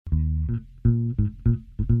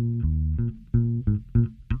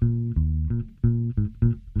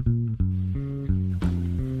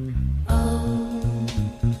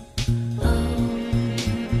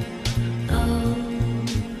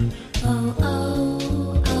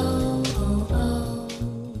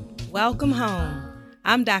Welcome home.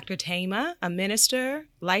 I'm Dr. Tama, a minister,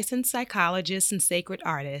 licensed psychologist, and sacred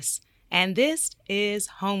artist, and this is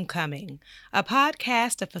Homecoming, a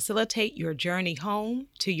podcast to facilitate your journey home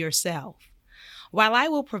to yourself. While I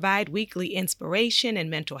will provide weekly inspiration and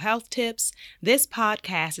mental health tips, this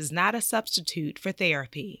podcast is not a substitute for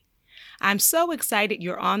therapy. I'm so excited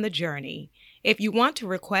you're on the journey. If you want to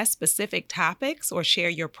request specific topics or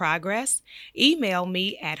share your progress, email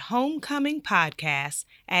me at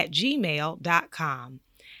homecomingpodcast@gmail.com.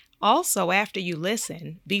 Also, after you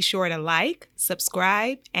listen, be sure to like,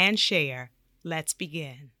 subscribe, and share. Let's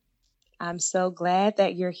begin. I'm so glad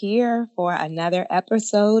that you're here for another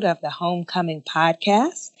episode of the Homecoming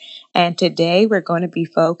Podcast. And today we're going to be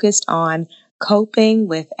focused on coping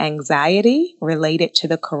with anxiety related to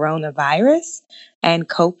the coronavirus and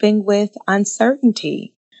coping with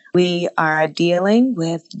uncertainty. We are dealing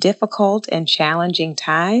with difficult and challenging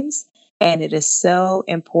times, and it is so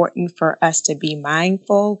important for us to be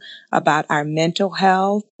mindful about our mental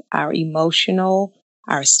health, our emotional,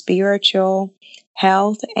 our spiritual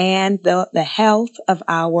health, and the health of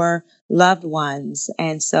our loved ones.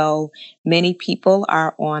 And so many people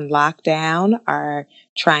are on lockdown, are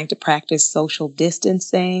trying to practice social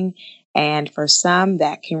distancing. And for some,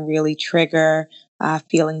 that can really trigger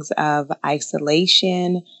feelings of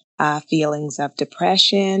isolation, feelings of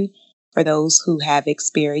depression. For those who have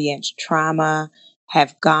experienced trauma,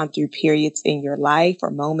 have gone through periods in your life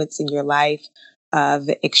or moments in your life of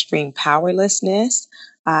extreme powerlessness,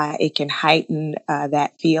 it can heighten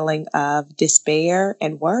that feeling of despair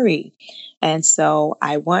and worry. And so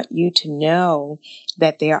I want you to know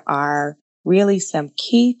that there are really some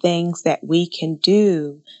key things that we can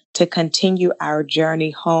do to continue our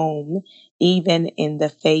journey home, even in the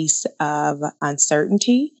face of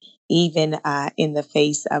uncertainty, even in the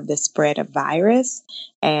face of the spread of virus.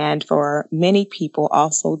 And for many people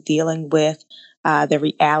also dealing with the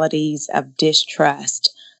realities of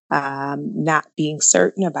distrust, not being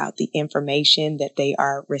certain about the information that they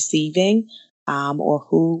are receiving, or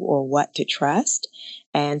who or what to trust.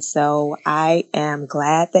 And so I am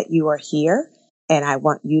glad that you are here. And I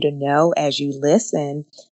want you to know as you listen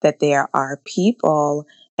that there are people,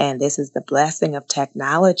 and this is the blessing of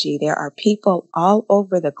technology, there are people all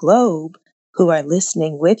over the globe who are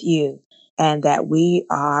listening with you, and that we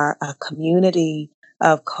are a community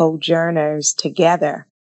of co-journers together.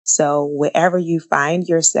 So wherever you find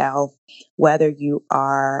yourself, whether you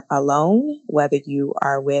are alone, whether you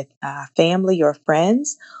are with family or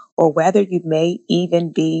friends, or whether you may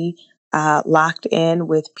even be locked in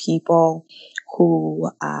with people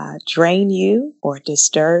who drain you or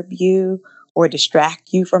disturb you or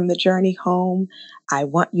distract you from the journey home, I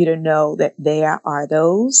want you to know that there are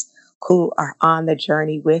those who are on the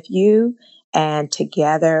journey with you, and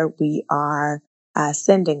together we are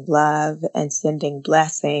sending love and sending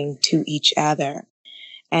blessing to each other.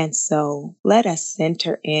 And so let us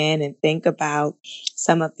center in and think about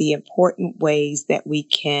some of the important ways that we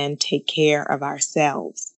can take care of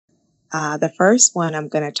ourselves. The first one I'm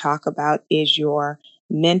going to talk about is your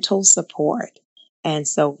mental support. And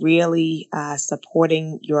so really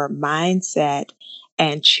supporting your mindset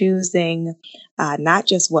and choosing not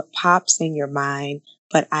just what pops in your mind,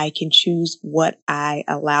 but I can choose what I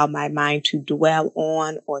allow my mind to dwell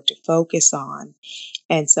on or to focus on.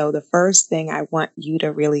 And so the first thing I want you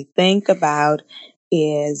to really think about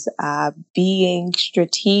is being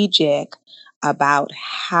strategic about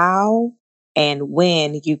how and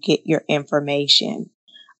when you get your information,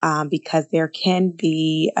 because there can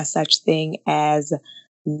be a such thing as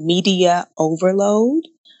media overload,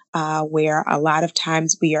 where a lot of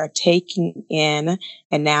times we are taking in,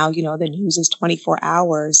 and now, the news is 24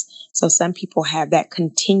 hours. So some people have that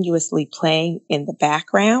continuously playing in the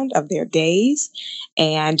background of their days,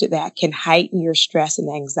 and that can heighten your stress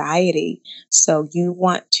and anxiety. So you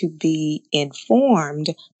want to be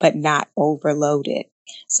informed, but not overloaded.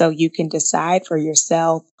 So you can decide for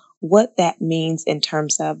yourself what that means in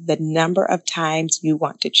terms of the number of times you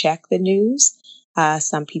want to check the news.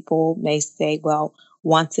 Some people may say, well,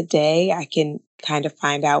 once a day, I can kind of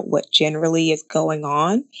find out what generally is going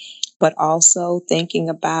on, but also thinking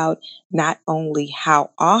about not only how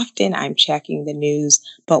often I'm checking the news,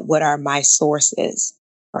 but what are my sources,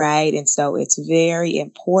 right? And so it's very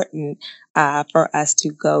important for us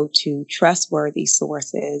to go to trustworthy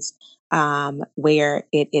sources, where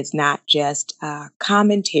it is not just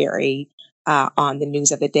commentary on the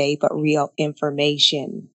news of the day, but real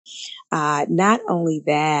information. Not only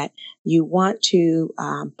that, you want to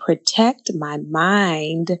protect my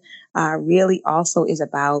mind, really also is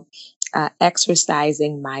about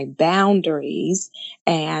exercising my boundaries.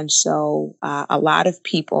 And so a lot of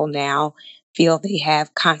people now feel they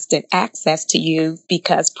have constant access to you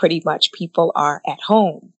because pretty much people are at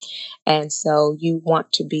home. And so you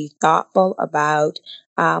want to be thoughtful about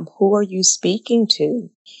who are you speaking to?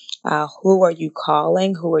 Who are you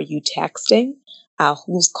calling? Who are you texting?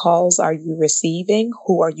 Whose calls are you receiving?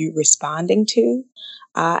 Who are you responding to?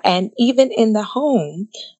 And even in the home,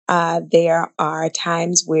 there are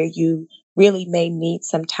times where you really may need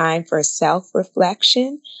some time for self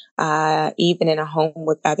reflection, even in a home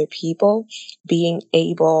with other people, being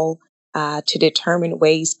able to determine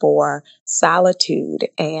ways for solitude.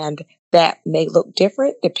 And that may look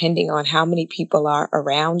different depending on how many people are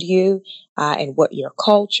around you and what your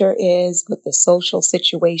culture is, what the social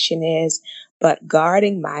situation is. But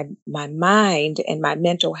guarding my mind and my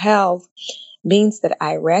mental health means that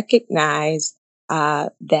I recognize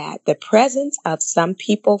that the presence of some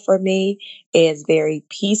people for me is very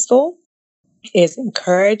peaceful, is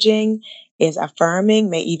encouraging, is affirming,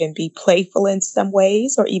 may even be playful in some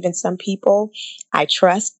ways, or even some people I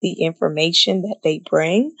trust the information that they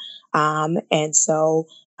bring. And so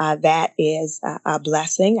that is a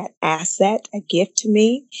blessing, an asset, a gift to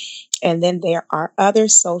me. And then there are other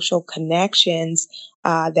social connections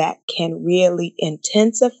that can really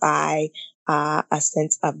intensify a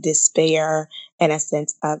sense of despair and a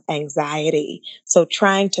sense of anxiety. So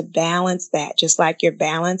trying to balance that, just like you're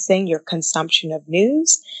balancing your consumption of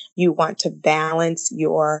news, you want to balance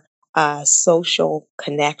your social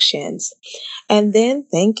connections. And then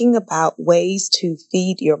thinking about ways to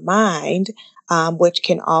feed your mind, which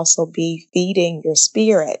can also be feeding your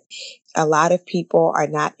spirit. A lot of people are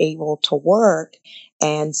not able to work.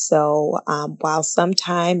 And so while some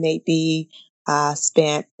time may be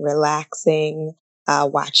spent relaxing,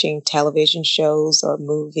 watching television shows or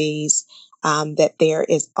movies, that there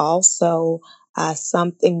is also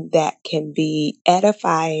something that can be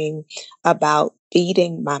edifying about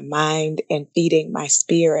feeding my mind and feeding my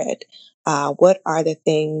spirit. What are the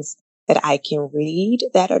things that I can read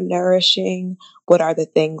that are nourishing? What are the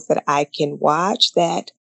things that I can watch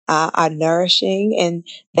that are nourishing? And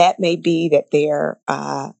that may be that they're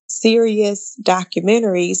serious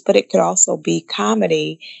documentaries, but it could also be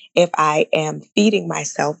comedy if I am feeding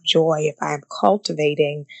myself joy, if I'm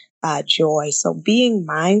cultivating joy. So being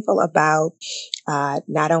mindful about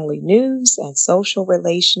not only news and social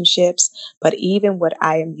relationships, but even what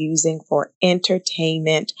I am using for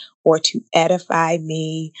entertainment or to edify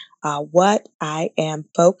me, what I am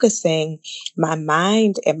focusing my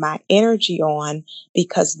mind and my energy on,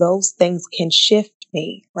 because those things can shift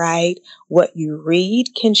me, right? What you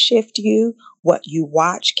read can shift you. What you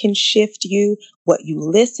watch can shift you. What you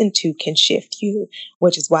listen to can shift you,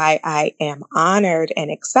 which is why I am honored and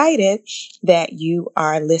excited that you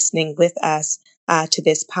are listening with us to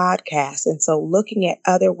this podcast. And so looking at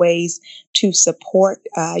other ways to support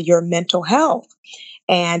your mental health.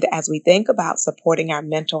 And as we think about supporting our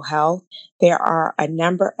mental health, there are a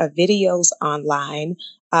number of videos online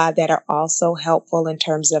that are also helpful in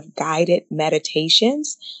terms of guided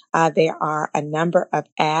meditations. There are a number of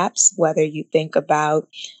apps, whether you think about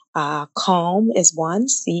Calm is one,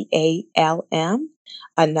 CALM.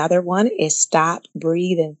 Another one is Stop,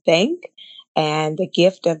 Breathe, and Think. And the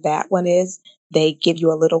gift of that one is they give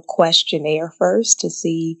you a little questionnaire first to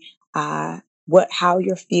see how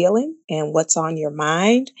you're feeling and what's on your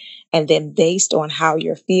mind. And then based on how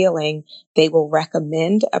you're feeling, they will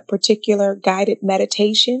recommend a particular guided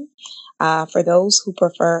meditation. For those who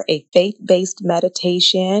prefer a faith-based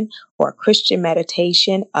meditation or Christian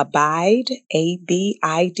meditation, Abide,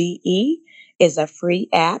 ABIDE, is a free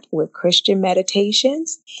app with Christian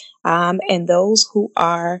meditations. And those who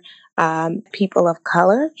are people of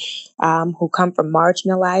color who come from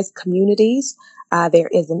marginalized communities, there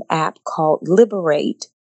is an app called Liberate.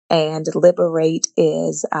 And Liberate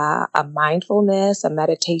is a mindfulness, a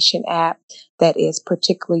meditation app that is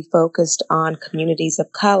particularly focused on communities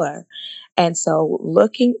of color. And so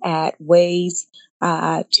looking at ways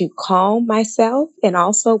to calm myself, and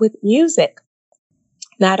also with music,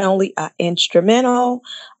 not only instrumental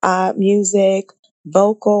music,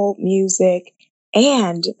 vocal music,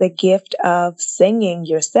 and the gift of singing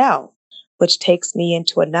yourself, which takes me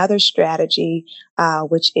into another strategy,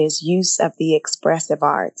 which is use of the expressive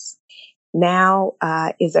arts. Now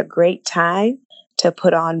is a great time to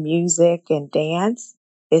put on music and dance.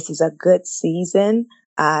 This is a good season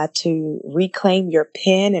to reclaim your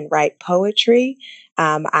pen and write poetry.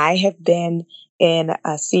 I have been in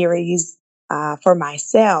a series for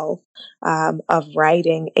myself of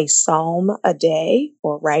writing a psalm a day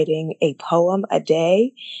or writing a poem a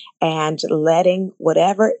day and letting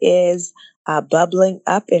whatever is bubbling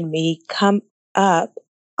up in me come up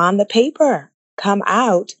on the paper, come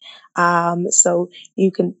out. So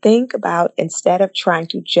you can think about, instead of trying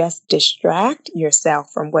to just distract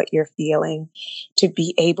yourself from what you're feeling, to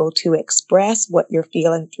be able to express what you're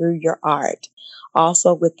feeling through your art.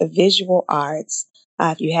 Also, with the visual arts,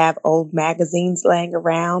 if you have old magazines laying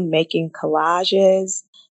around, making collages,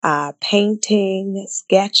 painting,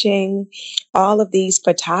 sketching, all of these,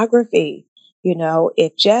 photography.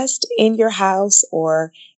 If just in your house,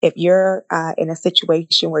 or if you're in a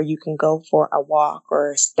situation where you can go for a walk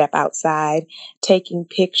or step outside, taking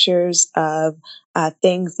pictures of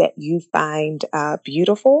things that you find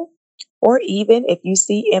beautiful, or even if you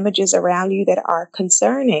see images around you that are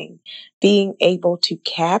concerning, being able to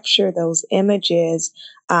capture those images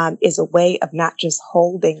is a way of not just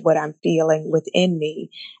holding what I'm feeling within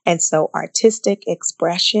me. And so artistic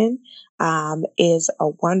expression is a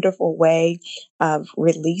wonderful way of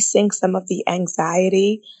releasing some of the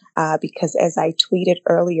anxiety, because as I tweeted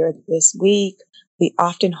earlier this week, we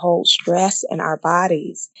often hold stress in our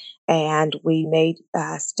bodies, and we may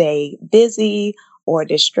stay busy or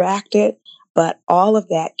distracted, but all of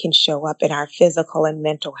that can show up in our physical and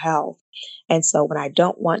mental health. And so when I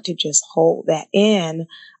don't want to just hold that in,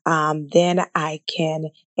 then I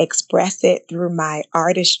can express it through my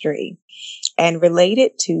artistry. And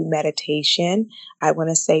related to meditation, I want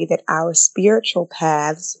to say that our spiritual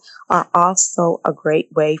paths are also a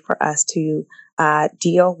great way for us to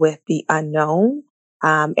deal with the unknown,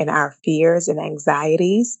 and our fears and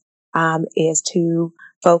anxieties, is to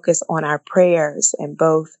focus on our prayers, and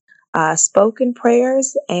both spoken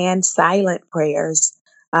prayers and silent prayers,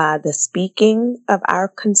 the speaking of our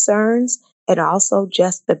concerns, and also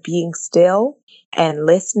just the being still and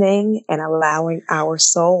listening and allowing our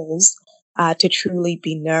souls to truly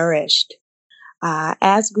be nourished.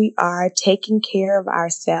 As we are taking care of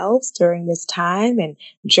ourselves during this time and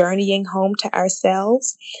journeying home to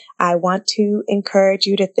ourselves, I want to encourage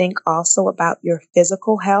you to think also about your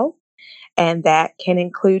physical health, and that can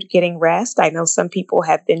include getting rest. I know some people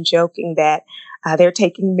have been joking that they're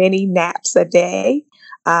taking many naps a day,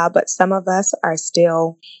 but some of us are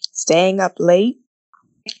still staying up late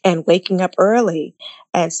and waking up early.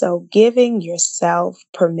 And so giving yourself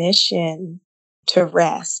permission to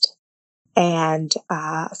rest. And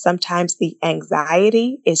sometimes the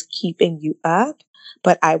anxiety is keeping you up.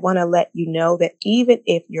 But I want to let you know that even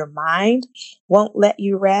if your mind won't let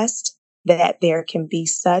you rest, that there can be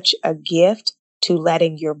such a gift to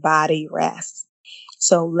letting your body rest.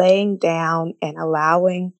 So laying down and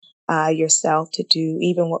allowing yourself to do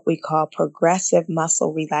even what we call progressive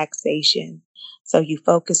muscle relaxation. So you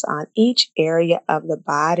focus on each area of the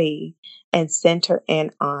body and center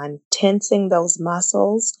in on tensing those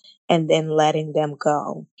muscles and then letting them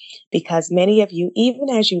go. Because many of you, even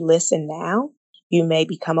as you listen now, you may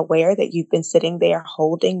become aware that you've been sitting there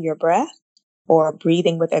holding your breath or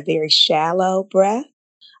breathing with a very shallow breath.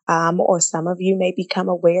 Or some of you may become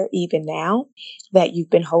aware even now that you've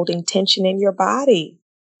been holding tension in your body,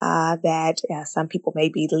 that some people may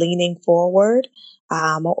be leaning forward,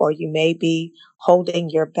 or you may be holding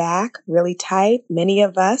your back really tight. Many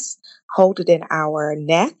of us hold it in our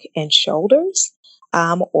neck and shoulders,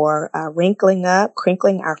 or wrinkling up,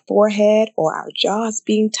 crinkling our forehead, or our jaws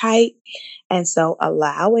being tight. And so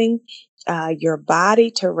allowing your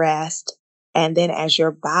body to rest. And then as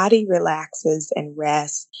your body relaxes and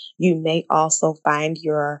rests, you may also find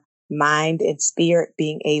your mind and spirit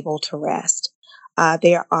being able to rest.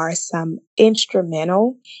 There are some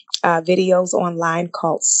instrumental videos online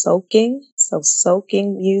called soaking. So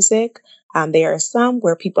soaking music. There are some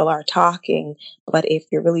where people are talking, but if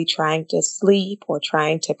you're really trying to sleep or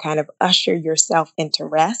trying to kind of usher yourself into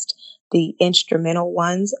rest, the instrumental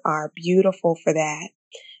ones are beautiful for that.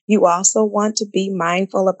 You also want to be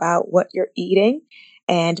mindful about what you're eating.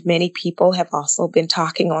 And many people have also been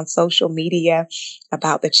talking on social media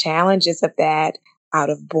about the challenges of that out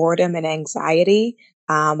of boredom and anxiety.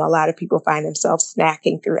 A lot of people find themselves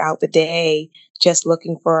snacking throughout the day, just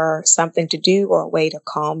looking for something to do or a way to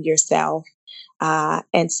calm yourself.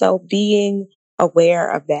 And so being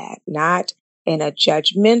aware of that, not in a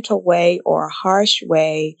judgmental way or a harsh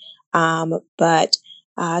way, but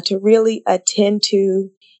to really attend to,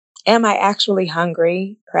 am I actually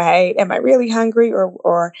hungry, right? Am I really hungry,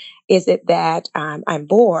 or is it that I'm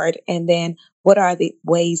bored? And then what are the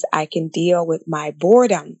ways I can deal with my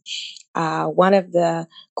boredom? One of the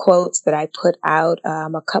quotes that I put out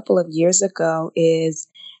a couple of years ago is,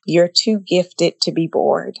 "You're too gifted to be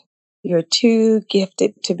bored." You're too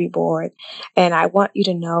gifted to be bored. And I want you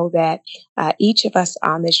to know that each of us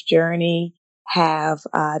on this journey have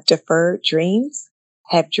deferred dreams,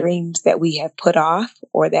 have dreams that we have put off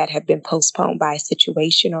or that have been postponed by a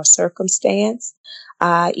situation or circumstance.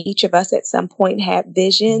 Each of us at some point had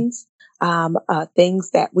visions,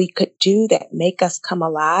 things that we could do that make us come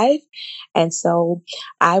alive. And so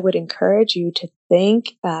I would encourage you to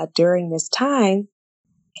think during this time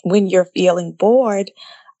when you're feeling bored,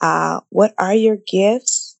 what are your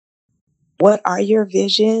gifts? What are your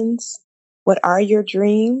visions? What are your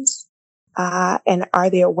dreams? And are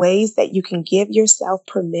there ways that you can give yourself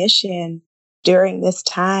permission during this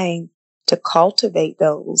time to cultivate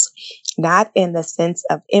those, not in the sense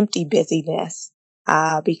of empty busyness,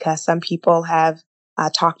 because some people have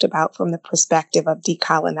talked about from the perspective of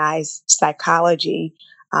decolonized psychology.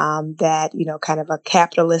 That, kind of a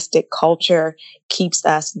capitalistic culture keeps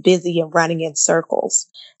us busy and running in circles.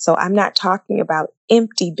 So I'm not talking about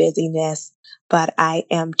empty busyness, but I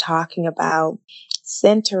am talking about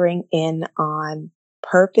centering in on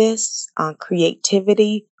purpose, on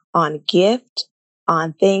creativity, on gift,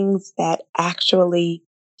 on things that actually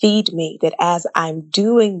feed me, that as I'm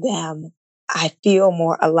doing them, I feel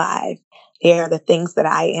more alive. They are the things that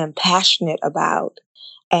I am passionate about.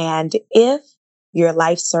 And if your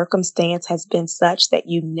life circumstance has been such that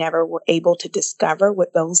you never were able to discover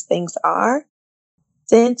what those things are,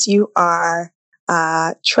 since you are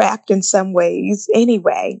trapped in some ways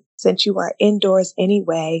anyway, since you are indoors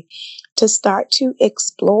anyway, to start to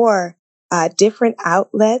explore different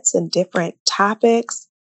outlets and different topics,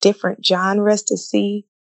 different genres to see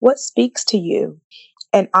what speaks to you.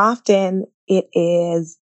 And often it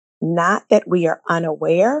is not that we are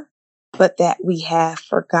unaware, but that we have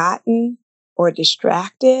forgotten or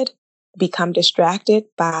become distracted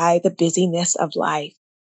by the busyness of life.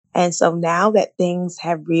 And so now that things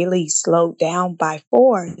have really slowed down by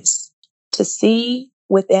force, to see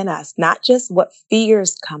within us, not just what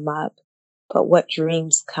fears come up, but what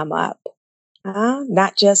dreams come up.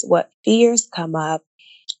 Not just what fears come up,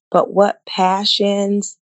 but what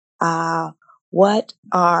passions, what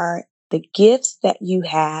are the gifts that you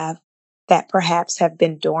have that perhaps have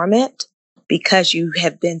been dormant because you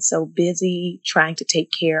have been so busy trying to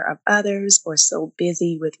take care of others or so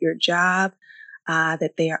busy with your job,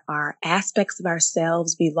 that there are aspects of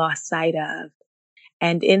ourselves we lost sight of.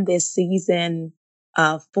 And in this season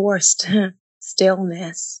of forced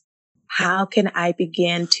stillness, how can I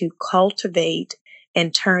begin to cultivate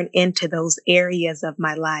and turn into those areas of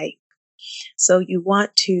my life? So you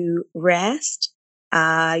want to rest.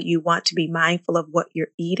 You want to be mindful of what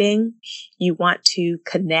you're eating. You want to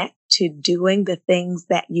connect to doing the things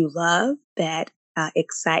that you love, that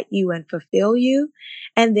excite you and fulfill you.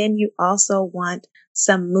 And then you also want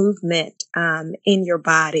some movement in your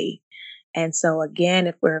body. And so again,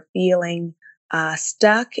 if we're feeling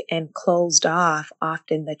stuck and closed off,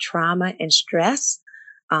 often the trauma and stress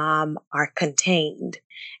are contained.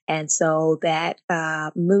 And so that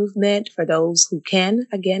movement for those who can,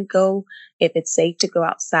 again, go, if it's safe to go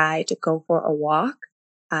outside, to go for a walk,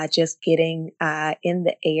 just getting in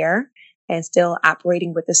the air and still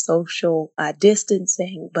operating with the social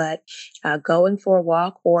distancing, but going for a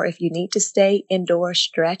walk, or if you need to stay indoors,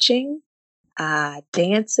 stretching,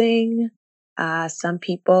 dancing. Some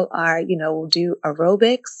people will do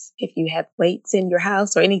aerobics. If you have weights in your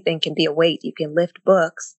house, or anything can be a weight, you can lift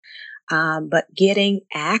books. But getting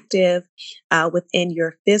active within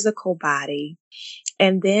your physical body.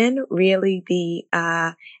 And then really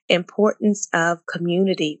the importance of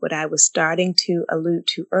community, what I was starting to allude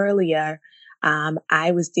to earlier.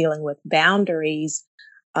 I was dealing with boundaries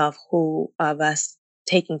of who of us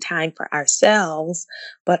taking time for ourselves,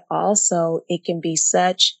 but also it can be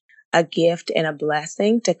such a gift and a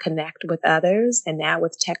blessing to connect with others. And now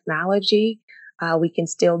with technology, we can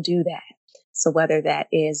still do that. So whether that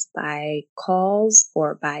is by calls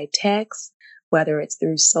or by text, whether it's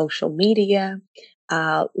through social media,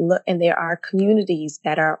 and there are communities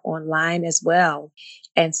that are online as well.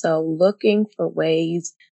 And so looking for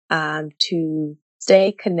ways to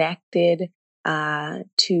stay connected,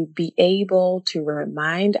 to be able to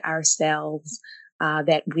remind ourselves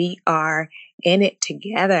that we are in it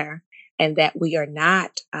together and that we are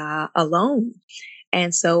not alone.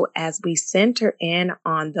 And so as we center in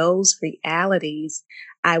on those realities,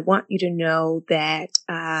 I want you to know that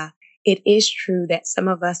it is true that some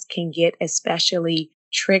of us can get especially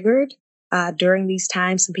triggered during these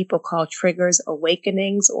times. Some people call triggers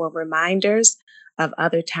awakenings or reminders of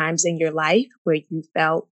other times in your life where you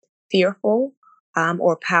felt fearful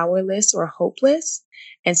or powerless or hopeless.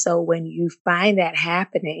 And so when you find that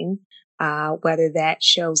happening, whether that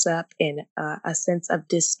shows up in a sense of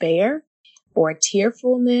despair or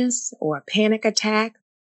tearfulness or a panic attack.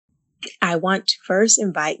 I want to first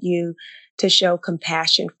invite you to show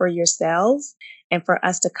compassion for yourselves and for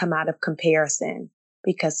us to come out of comparison.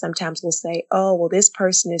 Because sometimes we'll say, oh, well, this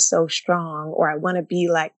person is so strong, or I want to be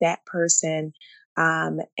like that person.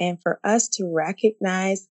 And for us to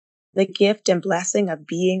recognize the gift and blessing of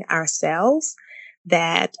being ourselves,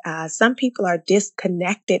 that some people are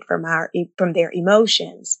disconnected from their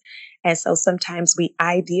emotions. And so sometimes we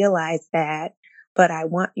idealize that. But I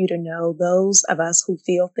want you to know, those of us who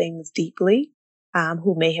feel things deeply,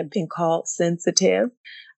 who may have been called sensitive,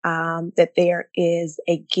 that there is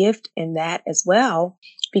a gift in that as well,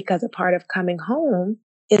 because a part of coming home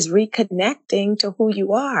is reconnecting to who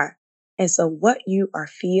you are. And so what you are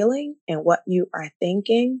feeling and what you are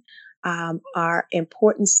thinking are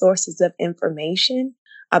important sources of information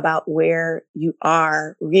about where you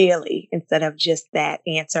are really, instead of just that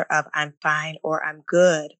answer of I'm fine or I'm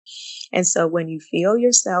good. And so when you feel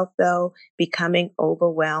yourself, though, becoming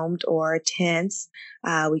overwhelmed or tense,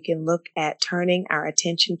 we can look at turning our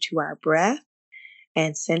attention to our breath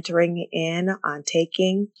and centering in on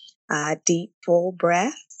taking deep, full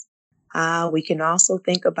breaths. We can also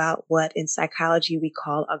think about what in psychology we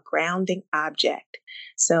call a grounding object.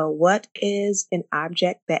 So what is an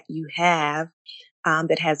object that you have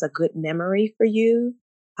that has a good memory for you,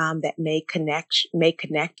 that may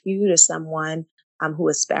connect you to someone who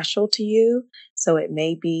is special to you? So it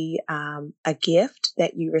may be a gift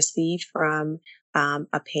that you received from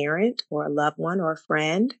a parent or a loved one or a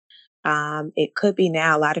friend. It could be,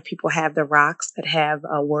 now a lot of people have the rocks that have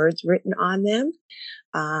words written on them.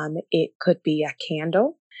 It could be a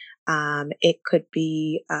candle. It could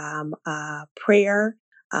be a prayer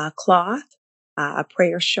cloth, a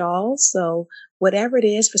prayer shawl. So whatever it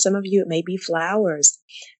is, for some of you, it may be flowers.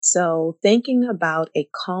 So thinking about a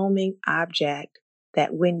calming object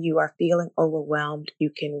that when you are feeling overwhelmed, you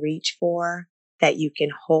can reach for, that you can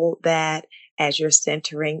hold that as you're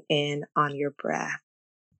centering in on your breath.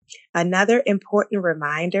 Another important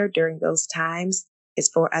reminder during those times is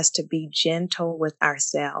for us to be gentle with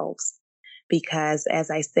ourselves. Because as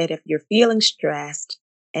I said, if you're feeling stressed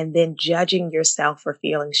and then judging yourself for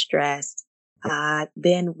feeling stressed,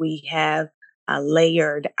 then we have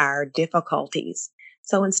layered our difficulties.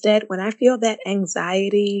 So instead, when I feel that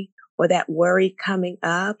anxiety or that worry coming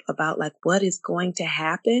up about like what is going to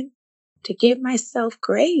happen, to give myself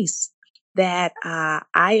grace that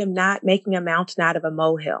I am not making a mountain out of a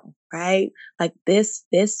molehill, right? Like this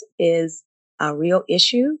is a real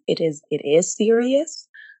issue. It is serious.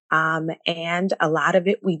 And a lot of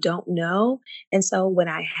it we don't know. And so when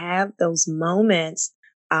I have those moments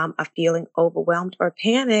of feeling overwhelmed or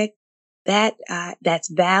panicked, that's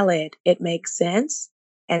valid. It makes sense.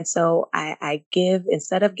 And so I give,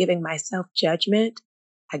 instead of giving myself judgment,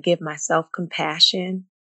 I give myself compassion.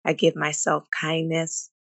 I give myself kindness.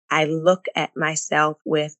 I look at myself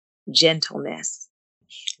with gentleness.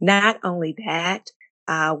 Not only that,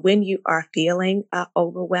 when you are feeling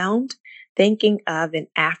overwhelmed, thinking of an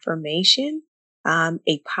affirmation,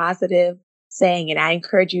 a positive saying, and I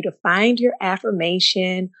encourage you to find your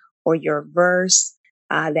affirmation or your verse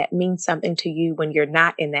that means something to you when you're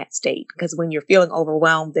not in that state. Because when you're feeling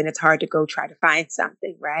overwhelmed, then it's hard to go try to find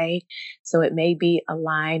something, right? So it may be a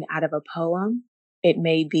line out of a poem. It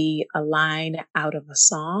may be a line out of a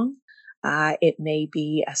song. It may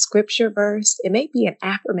be a scripture verse. It may be an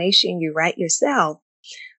affirmation you write yourself,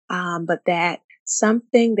 but that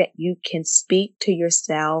something that you can speak to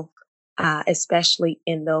yourself, especially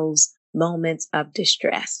in those moments of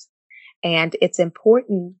distress. And it's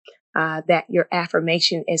important that your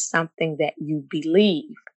affirmation is something that you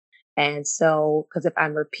believe. And so, because if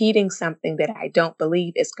I'm repeating something that I don't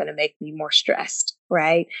believe, it's going to make me more stressed,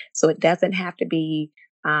 right? So it doesn't have to be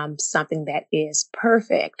something that is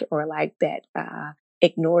perfect or like that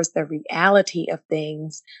ignores the reality of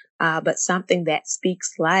things, but something that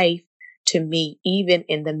speaks life to me, even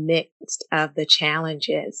in the midst of the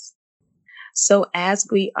challenges. So as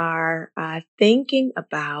we are thinking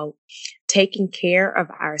about taking care of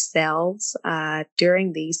ourselves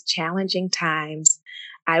during these challenging times,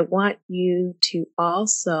 I invite you to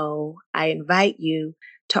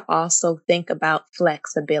also think about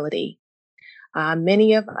flexibility.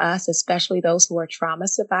 Many of us, especially those who are trauma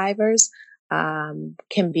survivors,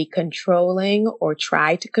 can be controlling or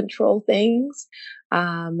try to control things.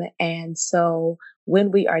 And so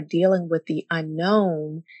when we are dealing with the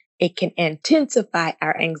unknown, it can intensify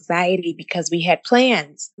our anxiety because we had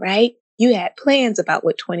plans, right? You had plans about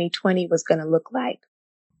what 2020 was going to look like.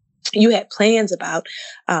 You had plans about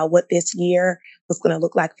what this year what's going to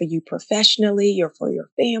look like for you professionally or for your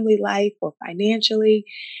family life or financially.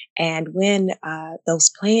 And when those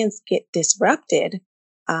plans get disrupted,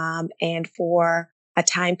 and for a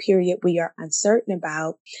time period we are uncertain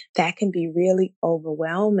about, that can be really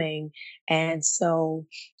overwhelming. And so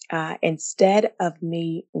instead of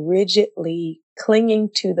me rigidly clinging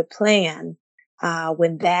to the plan,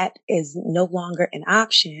 when that is no longer an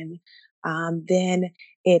option, then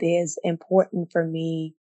it is important for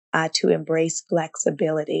me to embrace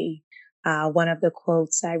flexibility. One of the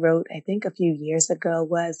quotes I wrote, I think a few years ago,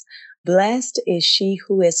 was, "Blessed is she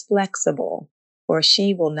who is flexible, for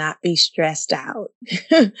she will not be stressed out."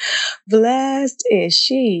 Blessed is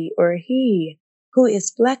she or he who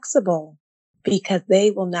is flexible, because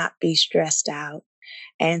they will not be stressed out.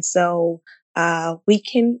 And so we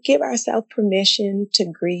can give ourselves permission to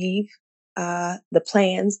grieve the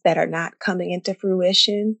plans that are not coming into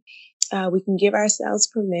fruition. We can give ourselves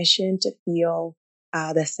permission to feel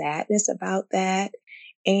the sadness about that,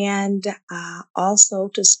 and also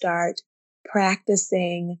to start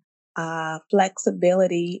practicing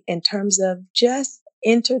flexibility in terms of just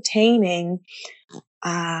entertaining,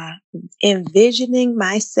 uh, envisioning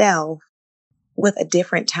myself with a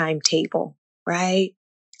different timetable, right?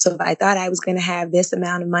 So if I thought I was going to have this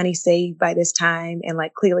amount of money saved by this time, and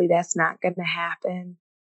like clearly that's not going to happen,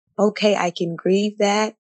 okay, I can grieve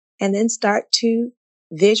that and then start to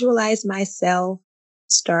visualize myself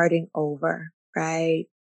starting over, right?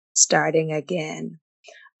 Starting again.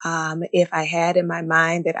 If I had in my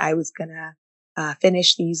mind that I was going to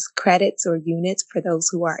finish these credits or units for those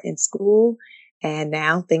who are in school, and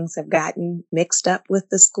now things have gotten mixed up with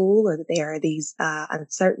the school, or there are these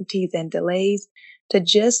uncertainties and delays, to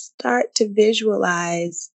just start to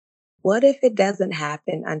visualize, what if it doesn't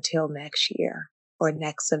happen until next year or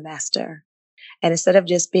next semester? And instead of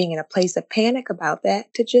just being in a place of panic about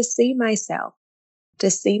that, to just see myself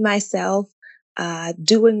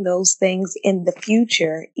doing those things in the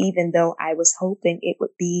future, even though I was hoping it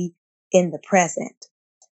would be in the present.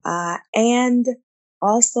 And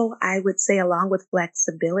also, I would say, along with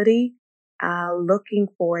flexibility, looking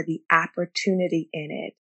for the opportunity in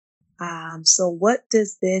it. So what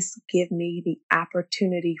does this give me the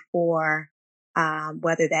opportunity for?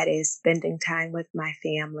 Whether that is spending time with my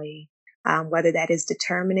family, whether that is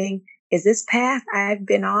determining, is this path I've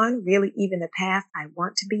been on really even the path I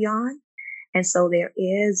want to be on? And so there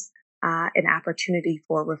is an opportunity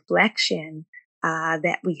for reflection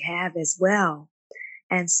that we have as well.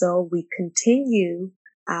 And so we continue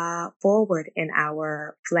forward in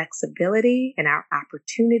our flexibility and our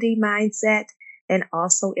opportunity mindset, and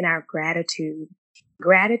also in our gratitude.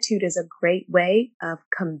 Gratitude is a great way of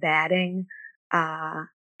combating uh,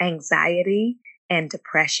 anxiety and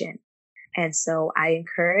depression. And so I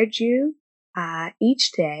encourage you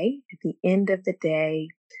each day, at the end of the day,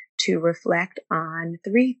 to reflect on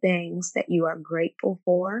 3 things that you are grateful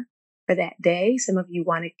for that day. Some of you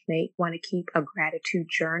want to keep a gratitude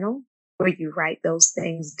journal where you write those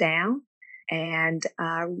things down, and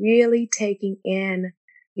really taking in,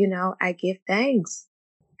 I give thanks.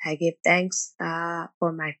 I give thanks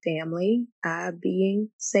for my family being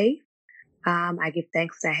safe. I give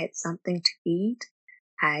thanks that I had something to eat.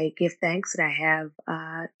 I give thanks that I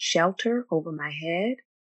have shelter over my head.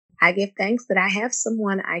 I give thanks that I have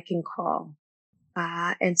someone I can call.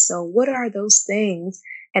 And so what are those things?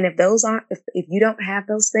 And if you don't have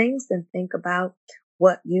those things, then think about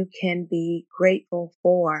what you can be grateful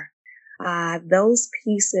for. Those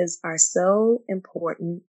pieces are so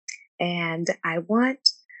important. And I want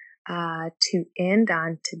to end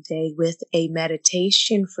on today with a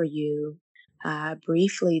meditation for you.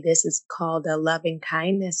 Briefly, this is called a loving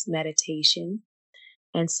kindness meditation.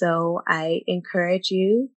 And so I encourage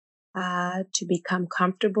you to become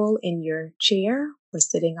comfortable in your chair or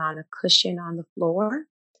sitting on a cushion on the floor,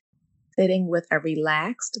 sitting with a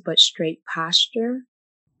relaxed but straight posture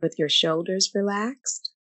with your shoulders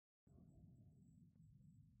relaxed.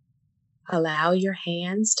 Allow your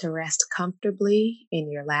hands to rest comfortably in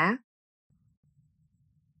your lap.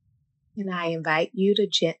 And I invite you to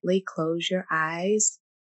gently close your eyes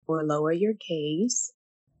or lower your gaze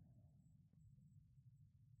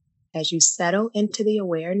as you settle into the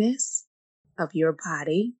awareness of your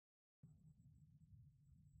body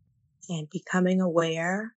and becoming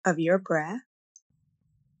aware of your breath.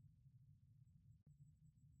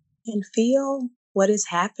 And feel what is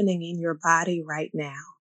happening in your body right now.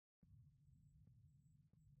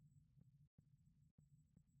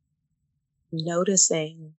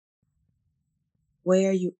 Noticing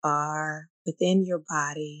where you are within your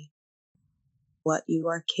body, what you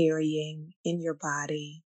are carrying in your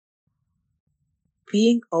body.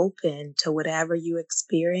 being open to whatever you're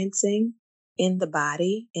experiencing in the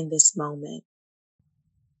body in this moment.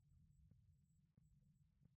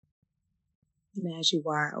 And as you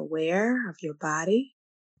are aware of your body,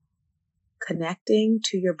 connecting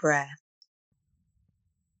to your breath,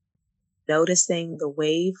 noticing the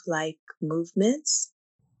wave-like movements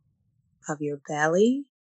of your belly,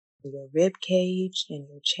 your rib cage, and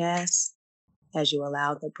your chest as you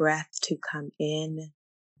allow the breath to come in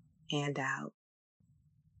and out.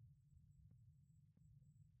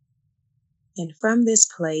 And from this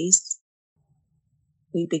place,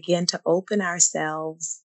 we begin to open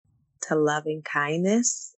ourselves to loving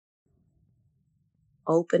kindness,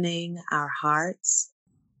 opening our hearts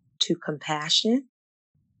to compassion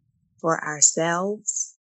for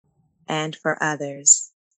ourselves and for others.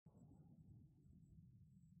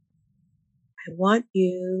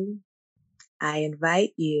 I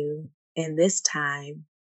invite you in this time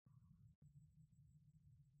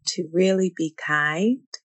to really be kind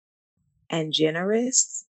and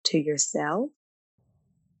generous to yourself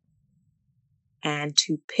and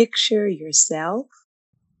to picture yourself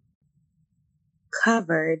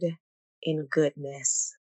covered in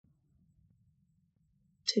goodness.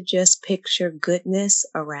 To just picture goodness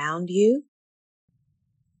around you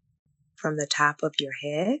from the top of your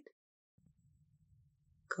head,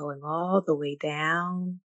 going all the way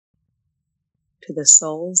down to the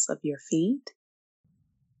soles of your feet.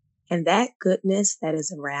 And that goodness that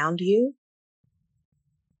is around you,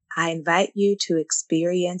 I invite you to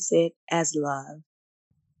experience it as love.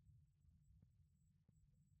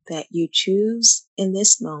 That you choose in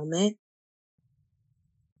this moment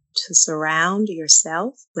to surround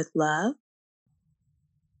yourself with love,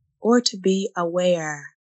 or to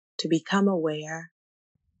become aware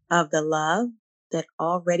of the love that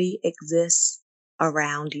already exists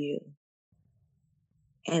around you.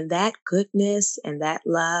 And that goodness and that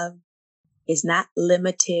love is not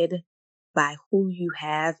limited by who you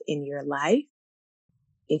have in your life.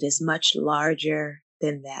 It is much larger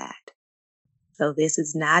than that. So this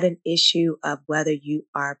is not an issue of whether you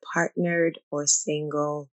are partnered or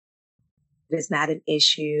single. It is not an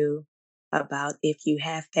issue about if you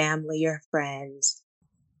have family or friends,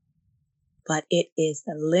 but it is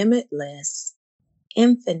the limitless,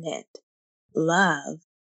 infinite love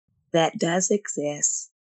that does exist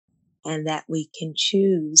and that we can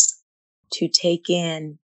choose to take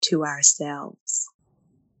in to ourselves.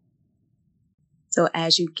 So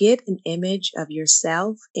as you get an image of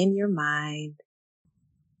yourself in your mind,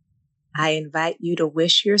 I invite you to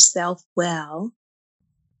wish yourself well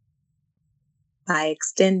by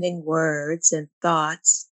extending words and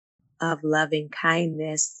thoughts of loving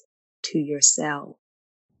kindness to yourself.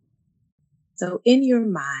 So in your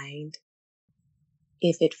mind,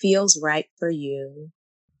 if it feels right for you,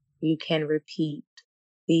 you can repeat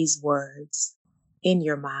these words in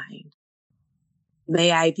your mind.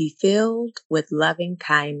 May I be filled with loving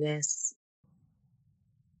kindness.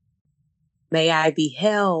 May I be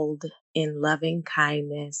held in loving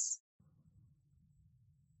kindness.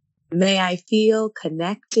 May I feel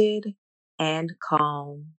connected and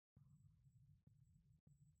calm.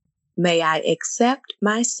 May I accept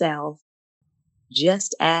myself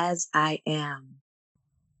just as I am.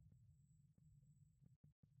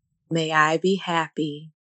 May I be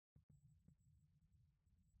happy.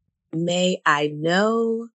 May I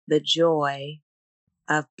know the joy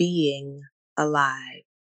of being alive.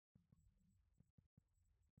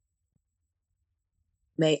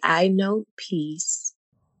 May I know peace.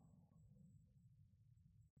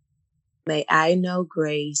 May I know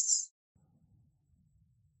grace.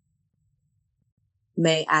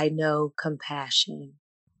 May I know compassion.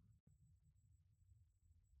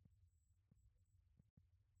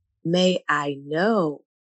 May I know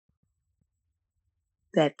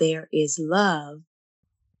that there is love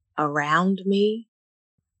around me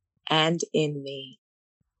and in me.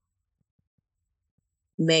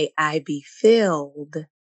 May I be filled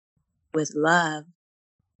with love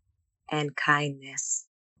and kindness.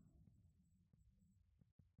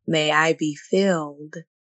 May I be filled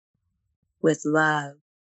with love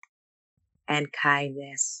and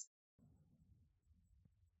kindness.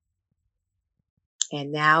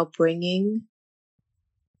 And now bringing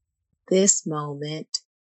this moment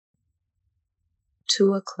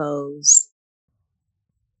to a close,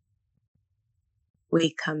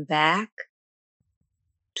 we come back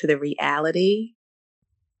to the reality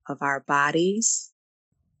of our bodies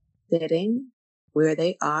sitting where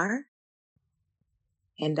they are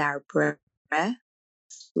and our breath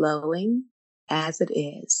flowing as it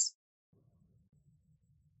is.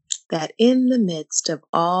 That in the midst of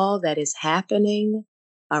all that is happening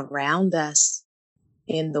around us,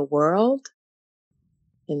 in the world,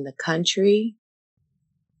 in the country,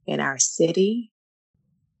 in our city,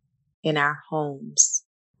 in our homes,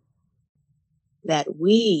 that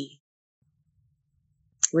we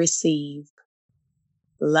receive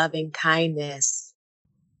loving kindness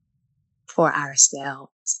for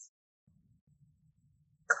ourselves.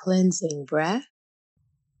 Cleansing breath.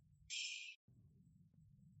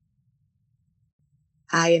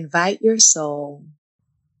 I invite your soul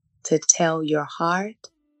to tell your heart,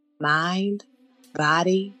 mind,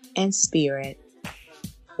 body, and spirit,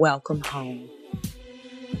 welcome home.